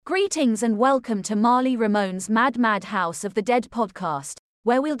Greetings and welcome to Ramone's Mad House of the Dead podcast,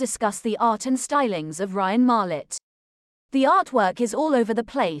 where we'll discuss the art and stylings of Ryan Marlett. The artwork is all over the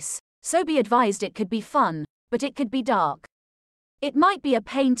place, so be advised it could be fun, but it could be dark. It might be a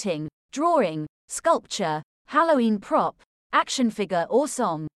painting, drawing, sculpture, Halloween prop, action figure or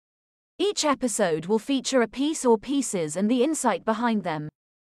song. Each episode will feature a piece or pieces and the insight behind them.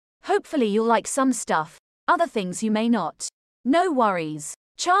 Hopefully you'll like some stuff, other things you may not. No worries.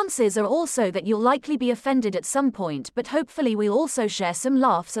 Chances are also that you'll likely be offended at some point, but hopefully we'll also share some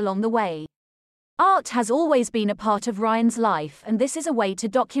laughs along the way. Art has always been a part of Ryan's life, and this is a way to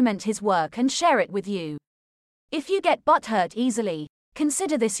document his work and share it with you. If you get butthurt easily,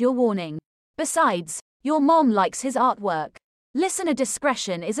 consider this your warning. Besides, your mom likes his artwork. Listener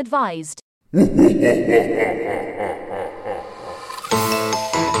discretion is advised.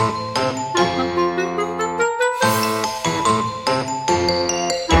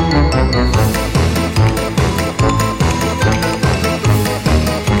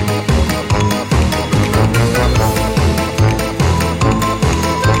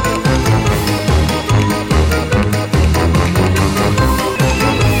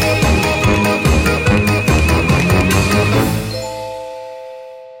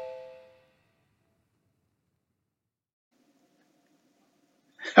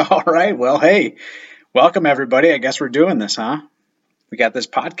 All right. Well, hey, welcome everybody. I guess we're doing this, huh? We got this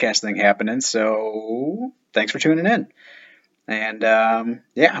podcast thing happening, so thanks for tuning in. And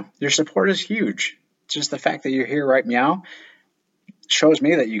your support is huge. Just the fact that you're here right meow shows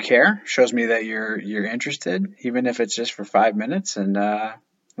me that you care, shows me that you're interested, even if it's just for 5 minutes. And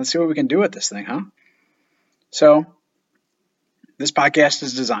let's see what we can do with this thing, huh? So this podcast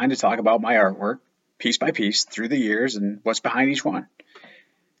is designed to talk about my artwork piece by piece through the years and what's behind each one.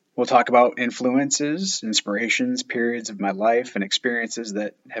 We'll talk about influences, inspirations, periods of my life, and experiences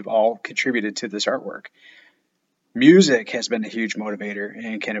that have all contributed to this artwork. Music has been a huge motivator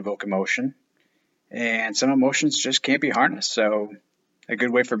and can evoke emotion, and some emotions just can't be harnessed. So a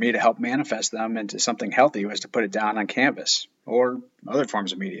good way for me to help manifest them into something healthy was to put it down on canvas or other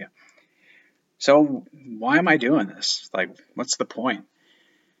forms of media. So why am I doing this? Like, what's the point?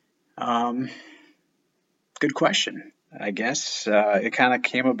 Good question. I guess it kind of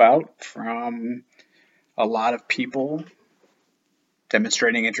came about from a lot of people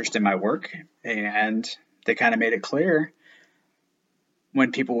demonstrating interest in my work, and they kind of made it clear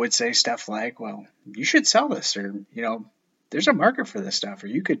when people would say stuff like, well, you should sell this, or, there's a market for this stuff, or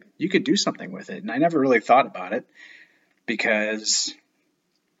you could do something with it. And I never really thought about it because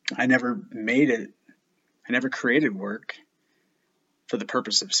I never made it. I never created work for the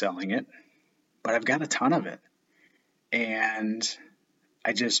purpose of selling it, but I've got a ton of it. And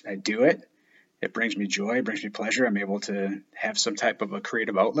I do it. It brings me joy, it brings me pleasure. I'm able to have some type of a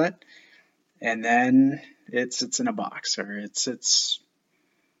creative outlet. And then it's in a box, or it's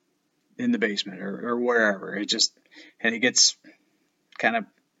in the basement, or wherever. And it gets kind of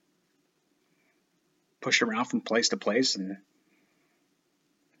pushed around from place to place, and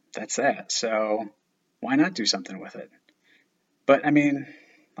that's that. So why not do something with it? But I mean,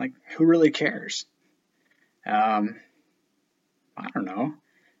 like, who really cares? I don't know,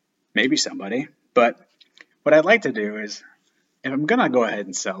 maybe somebody. But what I'd like to do is, if I'm going to go ahead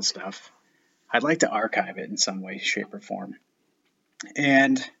and sell stuff, I'd like to archive it in some way, shape, or form.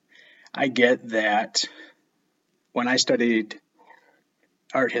 And I get that when I studied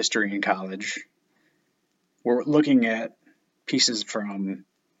art history in college, we're looking at pieces from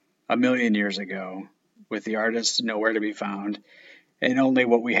a million years ago with the artists nowhere to be found, and only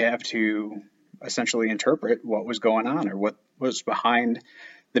what we have to essentially interpret what was going on, or what was behind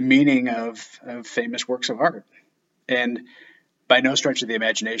the meaning of famous works of art. And by no stretch of the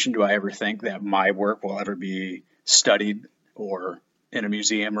imagination do I ever think that my work will ever be studied or in a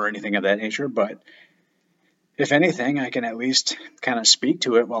museum or anything of that nature. But if anything, I can at least kind of speak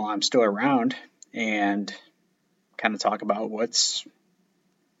to it while I'm still around and kind of talk about what's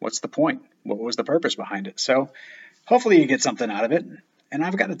the point, what was the purpose behind it. So hopefully you get something out of it. And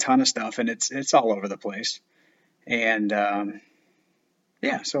I've got a ton of stuff, and it's all over the place. And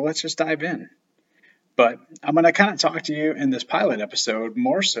so let's just dive in. But I'm going to kind of talk to you in this pilot episode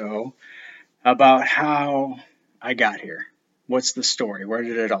more so about how I got here. What's the story? Where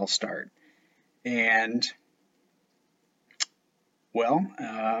did it all start? And, well,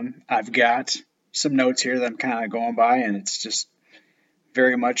 I've got some notes here that I'm kind of going by, and it's just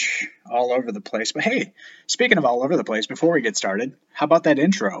very much all over the place. But hey, speaking of all over the place, before we get started, how about that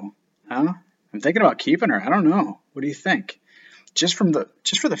intro? Huh? I'm thinking about keeping her. I don't know. What do you think? Just for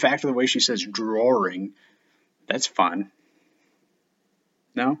the fact of the way she says drawing, that's fun.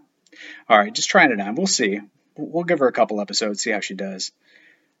 No? All right, just trying it on. We'll see. We'll give her a couple episodes, see how she does.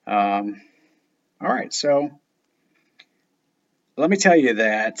 All right, so let me tell you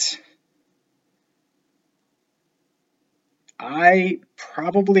that I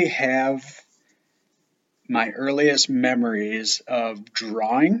probably have my earliest memories of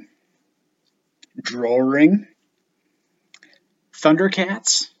drawing,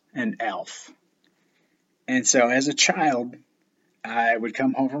 Thundercats, and Elf. And so as a child, I would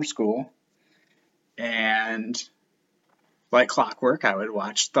come home from school and, like clockwork, I would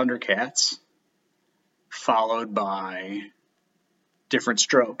watch Thundercats, followed by Different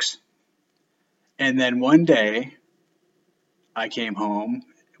Strokes. And then one day, I came home,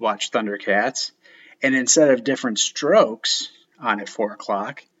 watched Thundercats, and instead of Different Strokes on at 4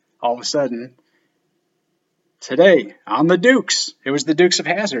 o'clock, all of a sudden, today on the Dukes, it was the Dukes of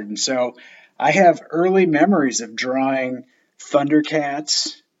Hazzard. And so I have early memories of drawing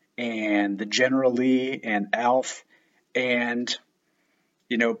Thundercats and the General Lee and Alf. And,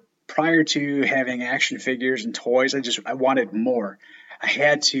 prior to having action figures and toys, I wanted more. I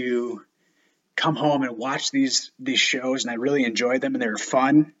had to come home and watch these shows, and I really enjoyed them, and they were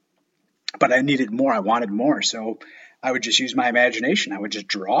fun. But I needed more. I wanted more, so I would just use my imagination. I would just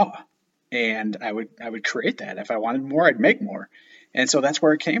draw, and I would create that. If I wanted more, I'd make more, and so that's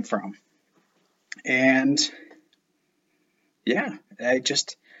where it came from. And yeah, I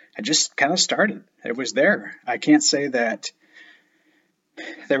just kind of started. It was there. I can't say that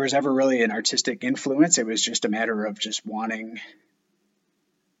there was ever really an artistic influence. It was just a matter of just wanting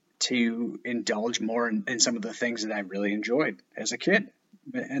to indulge more in some of the things that I really enjoyed as a kid.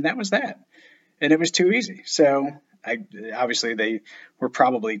 And that was that. And it was too easy. So obviously they were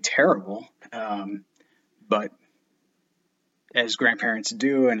probably terrible. But as grandparents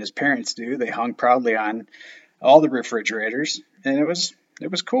do and as parents do, they hung proudly on all the refrigerators, and it was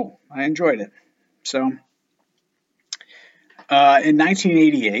cool. I enjoyed it. So in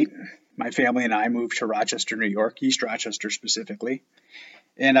 1988, my family and I moved to Rochester, New York, East Rochester specifically.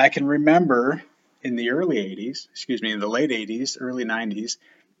 And I can remember in the in the late 80s, early 90s,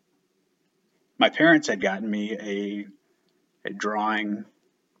 my parents had gotten me a drawing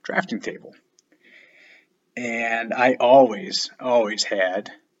drafting table. And I always had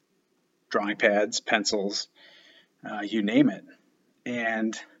drawing pads, pencils, you name it.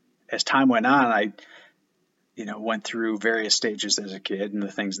 And as time went on, I went through various stages as a kid and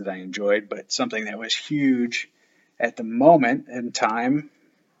the things that I enjoyed, but something that was huge at the moment in time,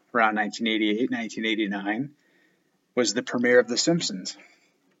 around 1988, 1989, was the premiere of The Simpsons.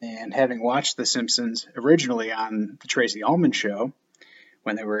 And having watched The Simpsons originally on the Tracy Ullman Show,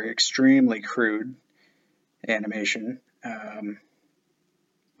 when they were extremely crude animation,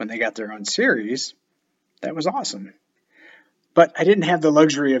 when they got their own series, that was awesome. But I didn't have the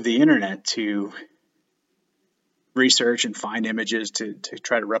luxury of the internet to research and find images to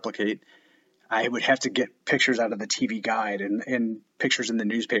try to replicate. I would have to get pictures out of the TV guide and pictures in the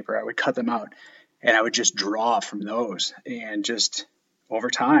newspaper. I would cut them out and I would just draw from those and just over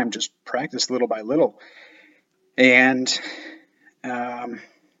time, just practice little by little. And that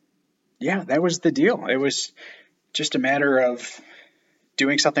was the deal. It was just a matter of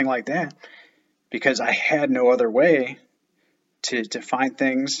doing something like that because I had no other way to find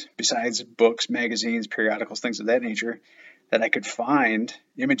things besides books, magazines, periodicals, things of that nature, that I could find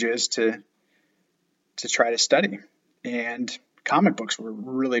images to try to study. And comic books were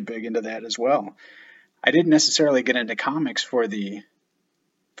really big into that as well. I didn't necessarily get into comics for the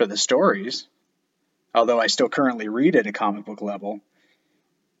stories, although I still currently read at a comic book level.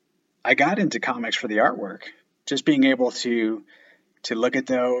 I got into comics for the artwork, just being able to look at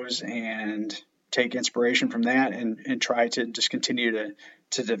those and take inspiration from that and try to just continue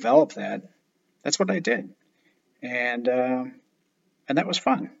to develop that. That's what I did. And that was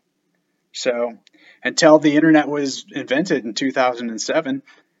fun. So until the internet was invented in 2007,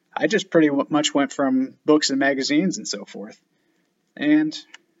 I just pretty much went from books and magazines and so forth. And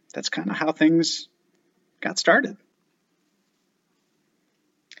that's kind of how things got started.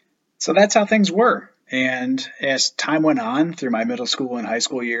 So that's how things were. And as time went on through my middle school and high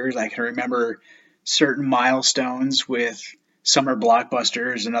school years, I can remember certain milestones with summer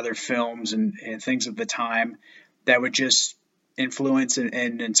blockbusters and other films and things of the time that would just influence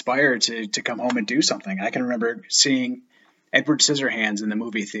and inspire to come home and do something. I can remember seeing Edward Scissorhands in the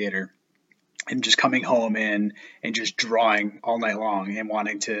movie theater and just coming home and just drawing all night long and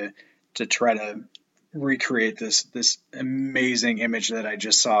wanting to try to recreate this amazing image that I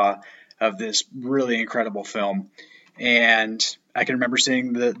just saw of this really incredible film. And I can remember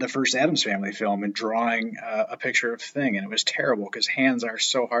seeing the first Addams Family film and drawing a picture of Thing, and it was terrible because hands are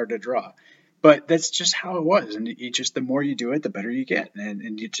so hard to draw. But that's just how it was, and you just the more you do it, the better you get,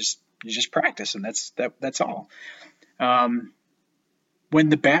 and you just practice, and that's all. Um, when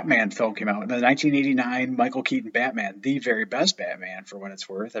the Batman film came out, the 1989 Michael Keaton Batman, the very best Batman for what it's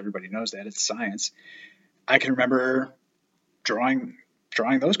worth, everybody knows that it's science. I can remember drawing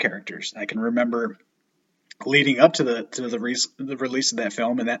drawing those characters. I can remember leading up to the release of that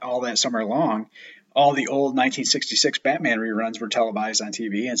film and that all that summer long, all the old 1966 Batman reruns were televised on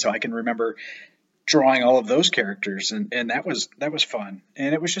TV, and so I can remember drawing all of those characters, and that was fun,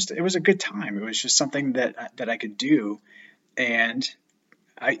 and it was a good time. It was just something that I could do, and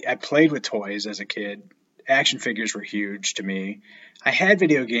I played with toys as a kid. Action figures were huge to me. I had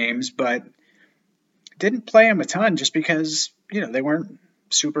video games, but didn't play them a ton just because they weren't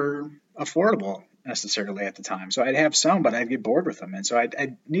super affordable necessarily at the time. So I'd have some, but I'd get bored with them, and so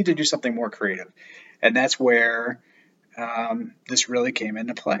I'd need to do something more creative, and that's where this really came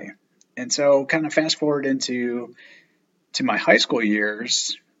into play. And so, kind of fast forward into my high school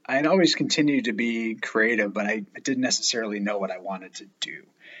years, I'd always continued to be creative, but I didn't necessarily know what I wanted to do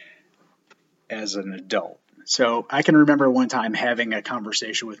as an adult. So I can remember one time having a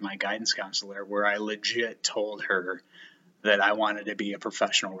conversation with my guidance counselor where I legit told her that I wanted to be a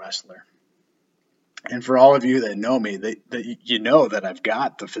professional wrestler. And for all of you that know me, that you know that I've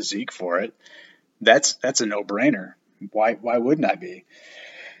got the physique for it. That's a no-brainer. Why wouldn't I be?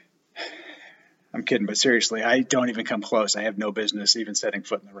 I'm kidding, but seriously, I don't even come close. I have no business even setting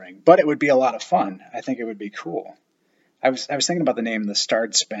foot in the ring. But it would be a lot of fun. I think it would be cool. I was thinking about the name the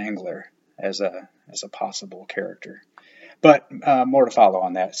Starred Spangler as a possible character. But more to follow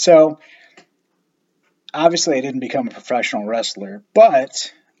on that. So obviously I didn't become a professional wrestler,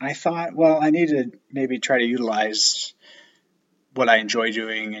 but I thought, well, I need to maybe try to utilize what I enjoy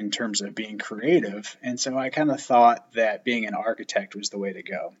doing in terms of being creative. And so I kind of thought that being an architect was the way to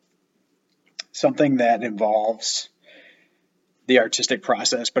go. Something that involves the artistic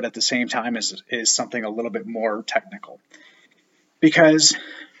process, but at the same time is something a little bit more technical. Because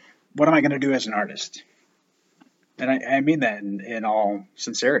what am I going to do as an artist? And I mean that in all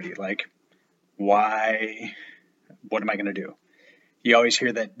sincerity. Like, why? What am I going to do? You always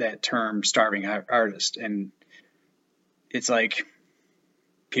hear that term, starving artist, and it's like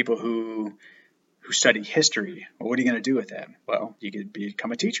people who study history. Well, what are you going to do with that? Well, you could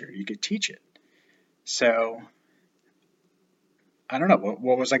become a teacher. You could teach it. So I don't know.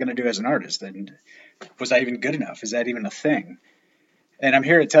 What was I going to do as an artist? And was I even good enough? Is that even a thing? And I'm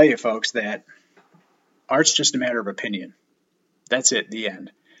here to tell you, folks, that art's just a matter of opinion. That's it, the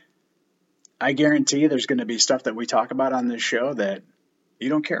end. I guarantee there's going to be stuff that we talk about on this show that you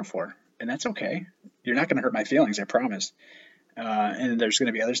don't care for, and that's okay. You're not going to hurt my feelings, I promise. And there's going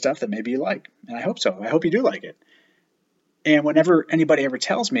to be other stuff that maybe you like, and I hope so. I hope you do like it. And whenever anybody ever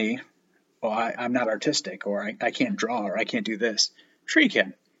tells me, well, I'm not artistic, or I can't draw, or I can't do this, sure you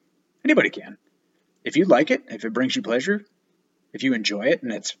can. Anybody can. If you like it, if it brings you pleasure, if you enjoy it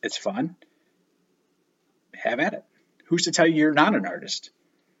and it's fun, have at it. Who's to tell you you're not an artist?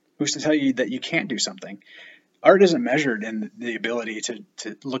 Who's to tell you that you can't do something? Art isn't measured in the ability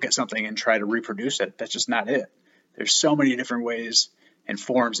to look at something and try to reproduce it. That's just not it. There's so many different ways and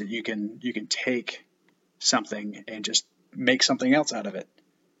forms that you can take something and just make something else out of it.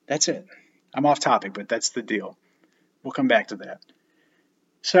 That's it. I'm off topic, but that's the deal. We'll come back to that.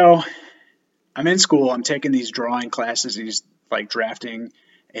 So I'm in school. I'm taking these drawing classes, these like drafting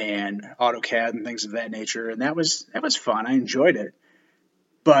and AutoCAD and things of that nature, and that was fun. I enjoyed it.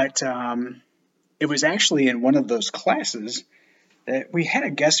 But it was actually in one of those classes that we had a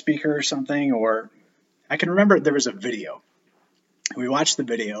guest speaker or something, or I can remember there was a video. We watched the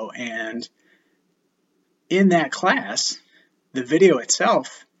video, and in that class, the video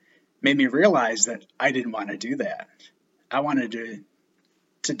itself made me realize that I didn't want to do that. I wanted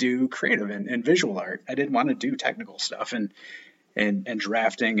to do creative and visual art. I didn't want to do technical stuff and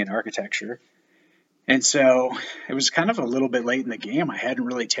drafting and architecture. And so it was kind of a little bit late in the game. I hadn't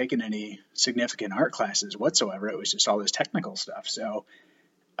really taken any significant art classes whatsoever. It was just all this technical stuff. So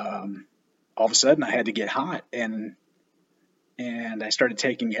all of a sudden I had to get hot, and I started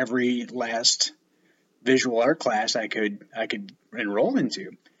taking every last visual art class I could enroll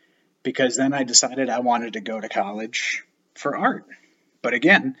into, because then I decided I wanted to go to college for art. But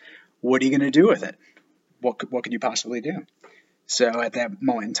again, what are you going to do with it? What could you possibly do? So at that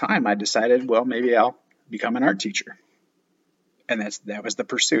moment in time, I decided, well, maybe I'll become an art teacher. And that was the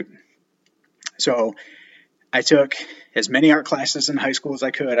pursuit. So I took as many art classes in high school as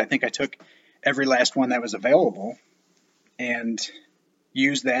I could. I think I took every last one that was available. and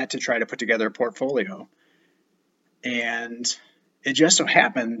use that to try to put together a portfolio. And it just so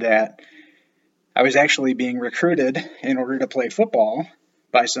happened that I was actually being recruited in order to play football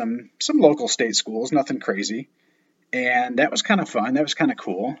by some local state schools, nothing crazy. And that was kind of fun. That was kind of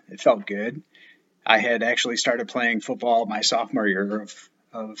cool. It felt good. I had actually started playing football my sophomore year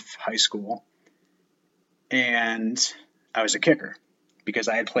of high school. And I was a kicker because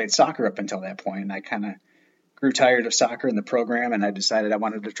I had played soccer up until that point. And I kind of grew tired of soccer in the program, and I decided I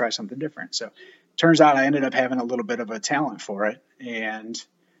wanted to try something different. So turns out I ended up having a little bit of a talent for it. And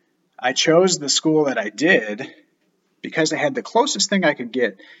I chose the school that I did because I had the closest thing I could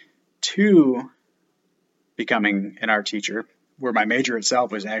get to becoming an art teacher, where my major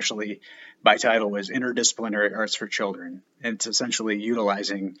itself was actually, by title, was Interdisciplinary Arts for Children. And it's essentially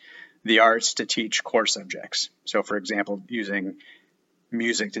utilizing the arts to teach core subjects. So, for example, using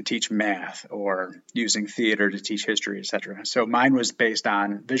music to teach math or using theater to teach history, etc. So mine was based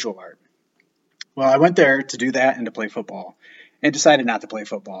on visual art. Well, I went there to do that and to play football and decided not to play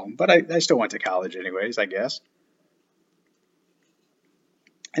football, but I still went to college anyways, I guess.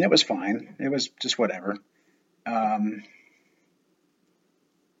 And it was fine. It was just whatever.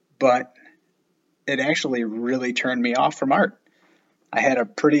 But it actually really turned me off from art. I had a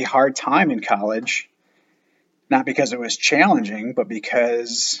pretty hard time in college, not because it was challenging, but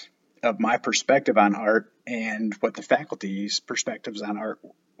because of my perspective on art and what the faculty's perspectives on art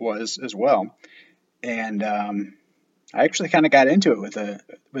was as well. And I actually kind of got into it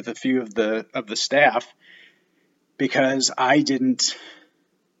with a few of the staff because I didn't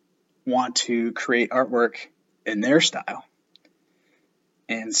want to create artwork in their style.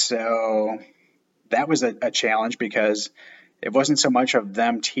 And so that was a challenge because it wasn't so much of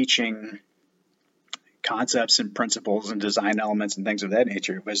them teaching concepts and principles and design elements and things of that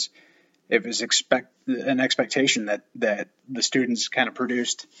nature. It was an expectation that the students kind of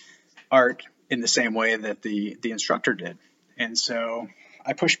produced art in the same way that the instructor did. And so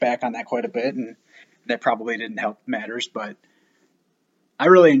I pushed back on that quite a bit, and that probably didn't help matters, but I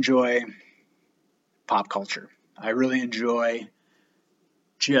really enjoy pop culture. I really enjoy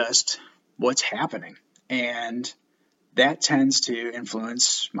just what's happening. And that tends to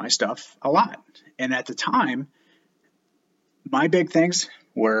influence my stuff a lot. And at the time, my big things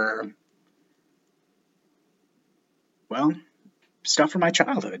were, well, stuff from my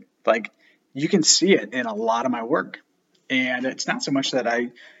childhood. Like, you can see it in a lot of my work. And it's not so much that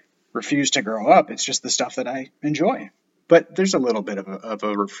I refuse to grow up, it's just the stuff that I enjoy. But there's a little bit of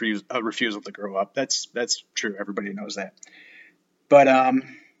a refusal to grow up. That's true. Everybody knows that. But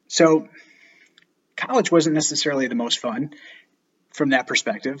so college wasn't necessarily the most fun from that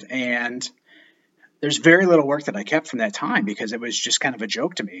perspective. And there's very little work that I kept from that time because it was just kind of a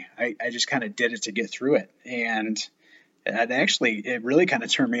joke to me. I just kind of did it to get through it. And it really kind of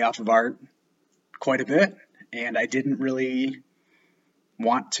turned me off of art quite a bit. And I didn't really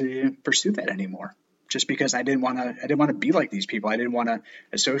want to pursue that anymore, just because I didn't want to be like these people. I didn't want to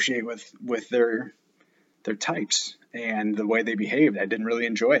associate with their types and the way they behaved. I didn't really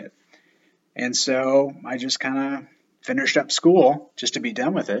enjoy it. And so I just kind of finished up school just to be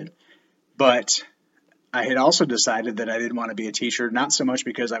done with it. But I had also decided that I didn't want to be a teacher, not so much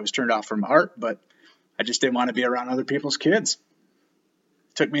because I was turned off from art, but I just didn't want to be around other people's kids.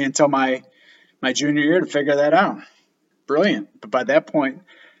 It took me until my junior year to figure that out. Brilliant. But by that point,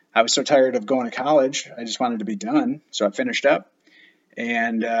 I was so tired of going to college, I just wanted to be done. So I finished up.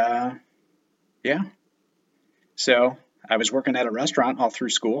 And yeah. So I was working at a restaurant all through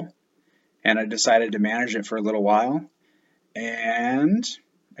school, and I decided to manage it for a little while. And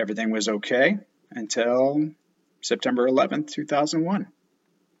everything was okay until September 11th, 2001.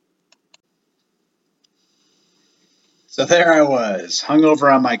 So there I was,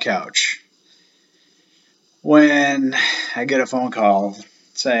 hungover on my couch, when I get a phone call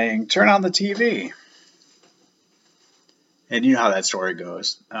saying, turn on the TV. And you know how that story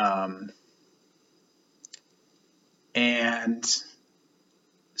goes. And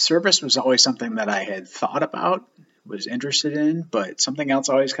service was always something that I had thought about, was interested in, but something else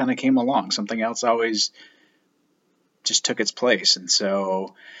always kind of came along. Something else always just took its place. And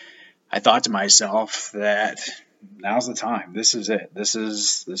so I thought to myself that now's the time. This is it. This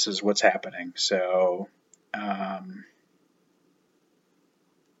is what's happening. So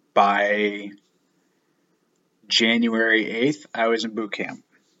by January 8th, I was in boot camp.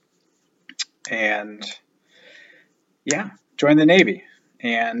 And yeah, joined the Navy.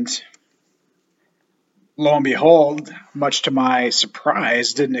 And lo and behold, much to my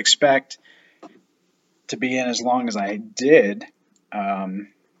surprise, didn't expect to be in as long as I did.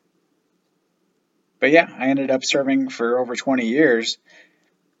 But yeah, I ended up serving for over 20 years.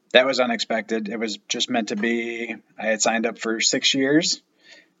 That was unexpected. It was just meant to be. I had signed up for 6 years.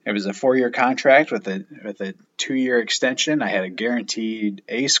 It was a 4-year contract with a 2-year extension. I had a guaranteed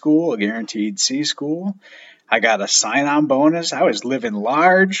A school, a guaranteed C school. I got a sign-on bonus. I was living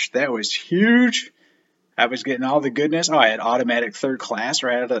large. That was huge. I was getting all the goodness. Oh, I had automatic third class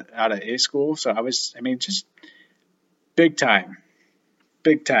right out of A school. So just big time,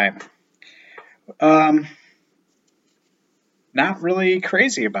 big time. Um, Not really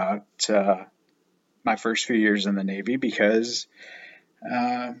crazy about my first few years in the Navy because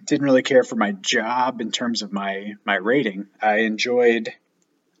didn't really care for my job in terms of my rating. I enjoyed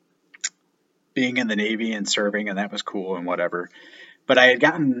being in the Navy and serving, and that was cool and whatever. But I had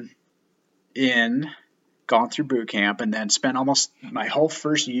gone through boot camp, and then spent almost my whole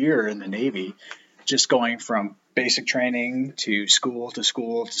first year in the Navy just going from basic training to school to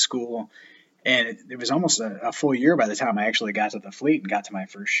school to school. And it was almost a full year by the time I actually got to the fleet and got to my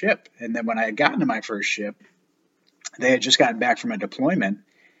first ship. And then when I had gotten to my first ship, they had just gotten back from a deployment,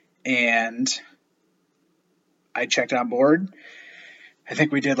 and I checked on board. I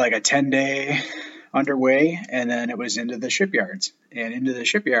think we did like a 10-day underway, and then it was into the shipyards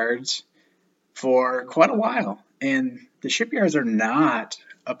for quite a while. And the shipyards are not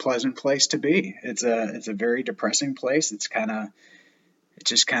a pleasant place to be. It's a very depressing place. It's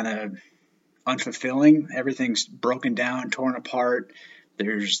just kind of unfulfilling. Everything's broken down, torn apart.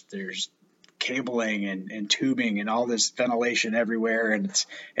 There's cabling and tubing and all this ventilation everywhere, and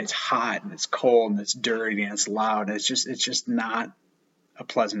it's hot and it's cold and it's dirty and it's loud. It's just not a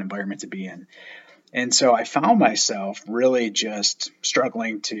pleasant environment to be in. And so I found myself really just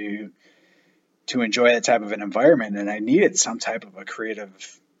struggling to enjoy that type of an environment, and I needed some type of a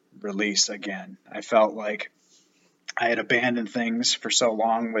creative release again. I felt like I had abandoned things for so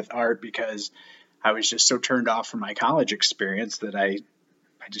long with art because I was just so turned off from my college experience that I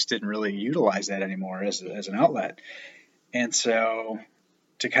just didn't really utilize that anymore as an outlet. And so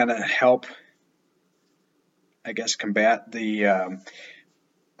to kind of help, I guess, combat the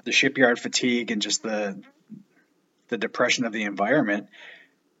shipyard fatigue and just the depression of the environment,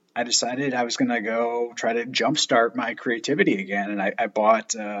 I decided I was going to go try to jumpstart my creativity again. And I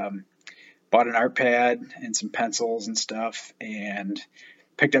bought an art pad and some pencils and stuff, and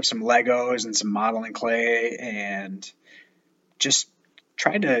picked up some Legos and some modeling clay, and just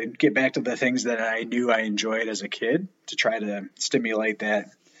tried to get back to the things that I knew I enjoyed as a kid to try to stimulate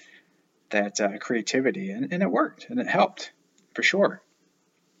that creativity. And it worked, and it helped for sure.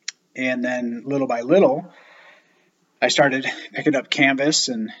 And then little by little, I started picking up canvas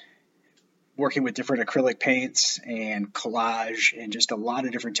and working with different acrylic paints and collage and just a lot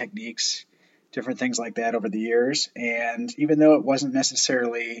of different techniques, different things like that over the years. And even though it wasn't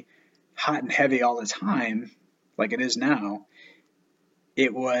necessarily hot and heavy all the time like it is now,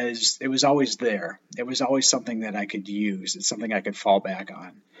 it was always there. It was always something that I could use. It's something I could fall back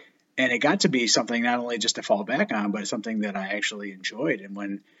on. And it got to be something not only just to fall back on, but something that I actually enjoyed.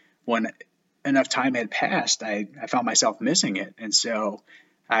 And when enough time had passed, I found myself missing it. And so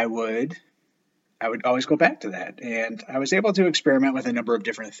I would always go back to that. And I was able to experiment with a number of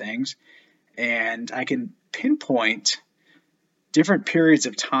different things. And I can pinpoint different periods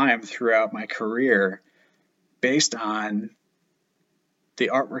of time throughout my career based on the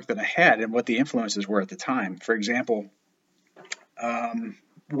artwork that I had and what the influences were at the time. For example,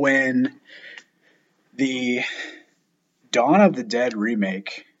 when the Dawn of the Dead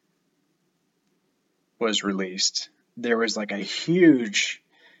remake was released, there was like a huge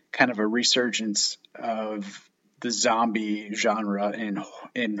kind of a resurgence of the zombie genre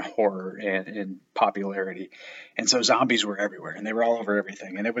in horror and in popularity. And so zombies were everywhere, and they were all over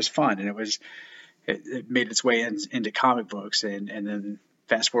everything, and it was fun, and it made its way into comic books, and then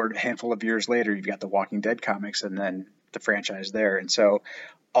fast forward a handful of years later, you've got the Walking Dead comics and then the franchise there. And so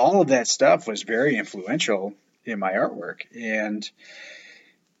all of that stuff was very influential in my artwork. And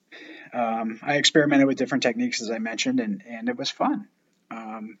I experimented with different techniques, as I mentioned, and it was fun.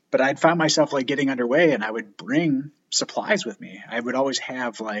 But I'd found myself like getting underway, and I would bring supplies with me. I would always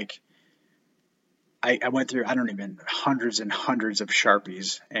have like, I went through, I don't even, hundreds and hundreds of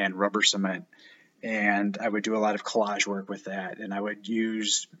Sharpies and rubber cement. And I would do a lot of collage work with that. And I would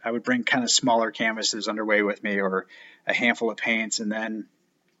bring kind of smaller canvases underway with me, or a handful of paints. And then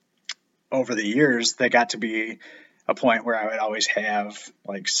over the years, they got to be a point where I would always have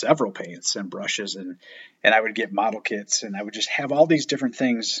like several paints and brushes, and I would get model kits, and I would just have all these different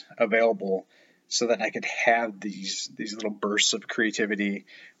things available so that I could have these little bursts of creativity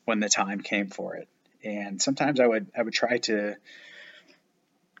when the time came for it. And sometimes I would try to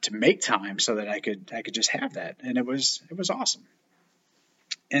make time so that I could just have that, and it was awesome.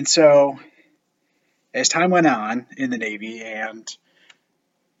 And so as time went on in the Navy and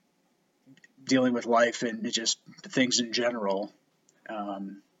dealing with life and just things in general,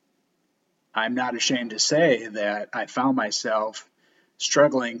 um, I'm not ashamed to say that I found myself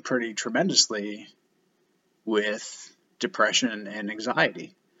struggling pretty tremendously with depression and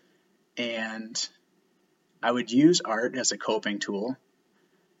anxiety. And I would use art as a coping tool.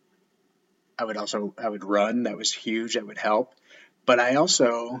 I would run. That was huge. That would help. But I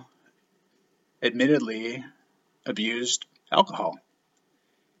also admittedly abused alcohol.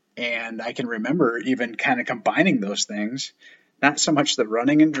 And I can remember even kind of combining those things, not so much the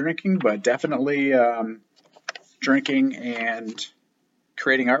running and drinking, but definitely drinking and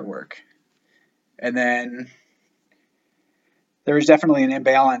creating artwork. And then there was definitely an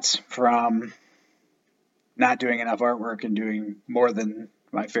imbalance from not doing enough artwork and doing more than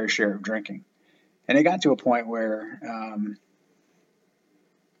my fair share of drinking. And it got to a point where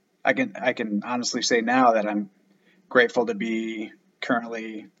I can honestly say now that I'm grateful to be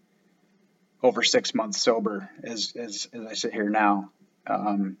currently over 6 months sober as I sit here now.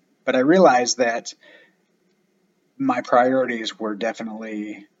 But I realized that my priorities were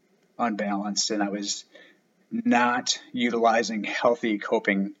definitely unbalanced, and I was not utilizing healthy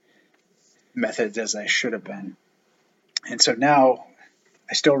coping methods as I should have been. And so now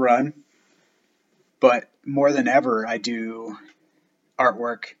I still run, but more than ever, I do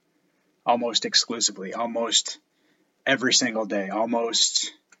artwork almost exclusively, almost every single day,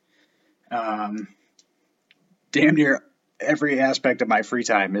 almost damn near every aspect of my free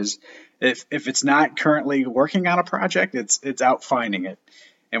time is, if it's not currently working on a project, it's out finding it.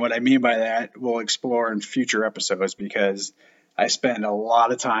 And what I mean by that, we'll explore in future episodes, because I spend a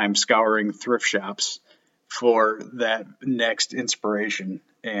lot of time scouring thrift shops for that next inspiration.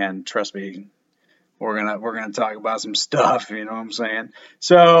 And trust me, we're gonna talk about some stuff, you know what I'm saying?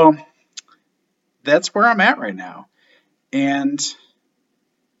 So that's where I'm at right now. And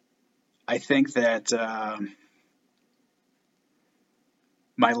I think that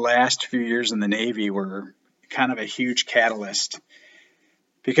my last few years in the Navy were kind of a huge catalyst,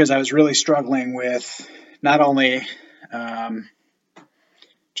 because I was really struggling with not only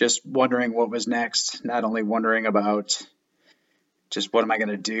just wondering what was next, not only wondering about just what am I going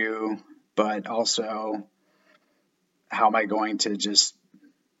to do, but also how am I going to just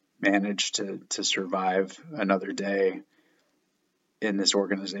manage to survive another day in this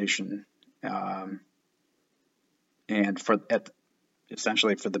organization, and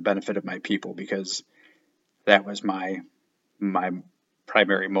essentially for the benefit of my people, because that was my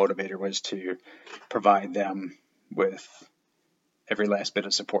primary motivator, was to provide them with every last bit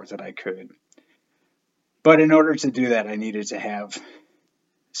of support that I could. But in order to do that, I needed to have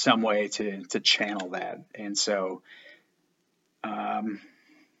some way to channel that. And so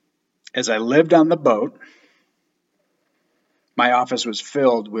as I lived on the boat, my office was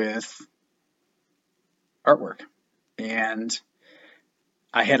filled with artwork. And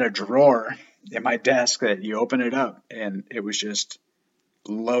I had a drawer in my desk that you open it up, and it was just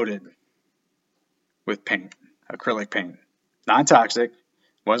loaded with paint, acrylic paint, non-toxic,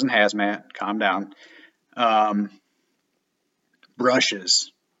 wasn't hazmat, calm down,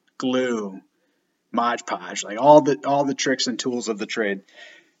 brushes, glue, Mod Podge, like all the tricks and tools of the trade,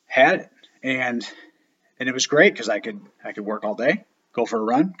 had it. And it was great, because I could work all day, go for a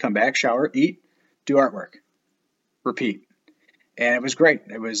run, come back, shower, eat, do artwork, repeat. And it was great.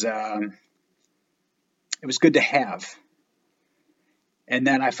 It was good to have. And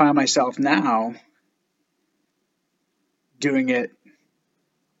then I find myself now doing it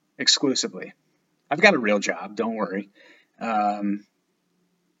exclusively. I've got a real job, don't worry. I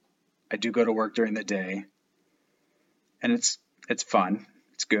do go to work during the day, and it's fun.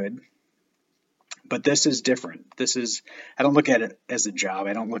 It's good. But this is different. I don't look at it as a job.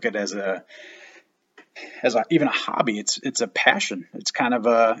 I don't look at it as even a hobby. It's a passion. It's kind of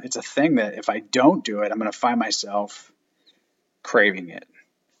it's a thing that if I don't do it, I'm going to find myself craving it.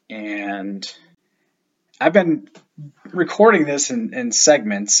 And I've been recording this in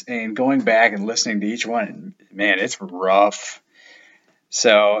segments and going back and listening to each one. And man, it's rough.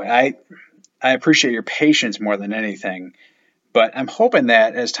 So I appreciate your patience more than anything. But I'm hoping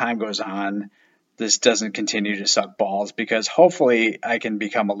that as time goes on, this doesn't continue to suck balls, because hopefully I can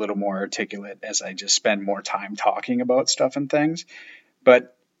become a little more articulate as I just spend more time talking about stuff and things.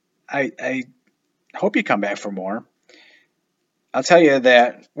 But I hope you come back for more. I'll tell you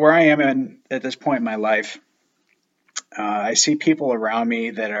that where I am at this point in my life, I see people around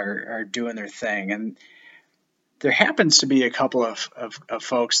me that are doing their thing, and there happens to be a couple of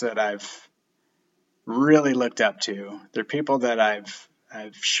folks that I've really looked up to. They're people that I've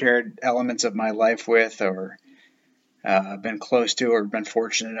shared elements of my life with, or been close to, or been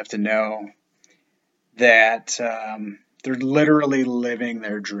fortunate enough to know that they're literally living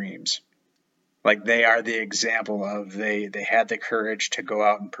their dreams. Like they are the example of they had the courage to go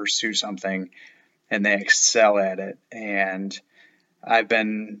out and pursue something, and they excel at it. And I've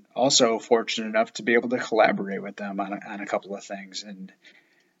been also fortunate enough to be able to collaborate with them on a couple of things,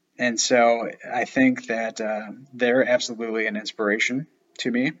 and so I think that they're absolutely an inspiration to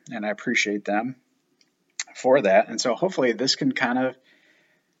me, and I appreciate them for that. And so hopefully this can kind of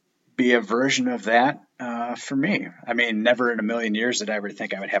be a version of that for me. I mean, never in a million years did I ever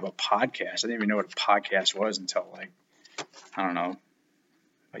think I would have a podcast. I didn't even know what a podcast was until, like, I don't know,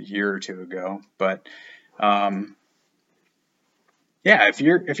 a year or two ago. But yeah, if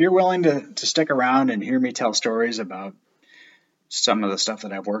you're willing to stick around and hear me tell stories about some of the stuff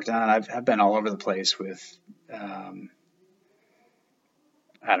that I've worked on, I've been all over the place with.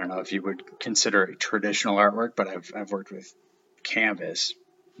 I don't know if you would consider it traditional artwork, but I've worked with canvas,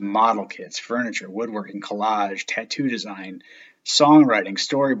 model kits, furniture, woodworking, collage, tattoo design, songwriting,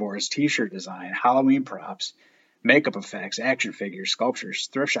 storyboards, t-shirt design, Halloween props, makeup effects, action figures, sculptures,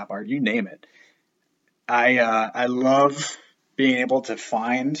 thrift shop art, you name it. I love being able to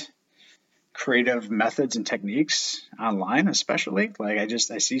find creative methods and techniques online, especially. Like I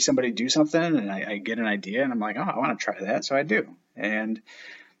see somebody do something and I get an idea and I'm like, oh, I want to try that. So I do. And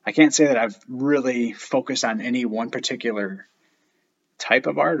I can't say that I've really focused on any one particular type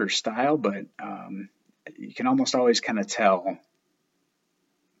of art or style, but you can almost always kind of tell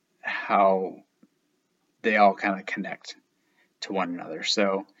how they all kind of connect to one another.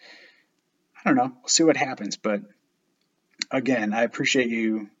 So I don't know. We'll see what happens. But again, I appreciate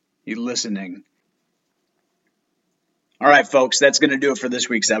you listening. All right, folks, that's going to do it for this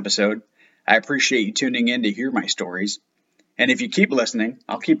week's episode. I appreciate you tuning in to hear my stories. And if you keep listening,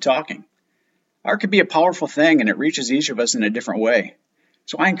 I'll keep talking. Art can be a powerful thing, and it reaches each of us in a different way.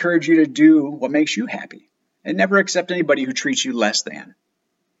 So I encourage you to do what makes you happy and never accept anybody who treats you less than.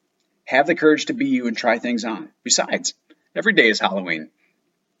 Have the courage to be you and try things on. Besides, every day is Halloween.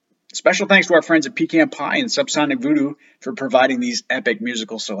 Special thanks to our friends at Pecan Pie and Subsonic Voodoo for providing these epic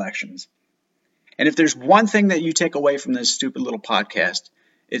musical selections. And if there's one thing that you take away from this stupid little podcast,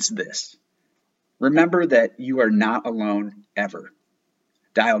 it's this. Remember that you are not alone ever.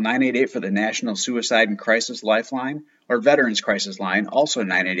 Dial 988 for the National Suicide and Crisis Lifeline or Veterans Crisis Line, also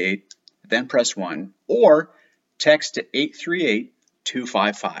 988, then press 1, or text to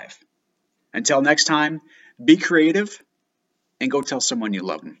 838-255. Until next time, be creative and go tell someone you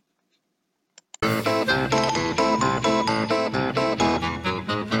love them.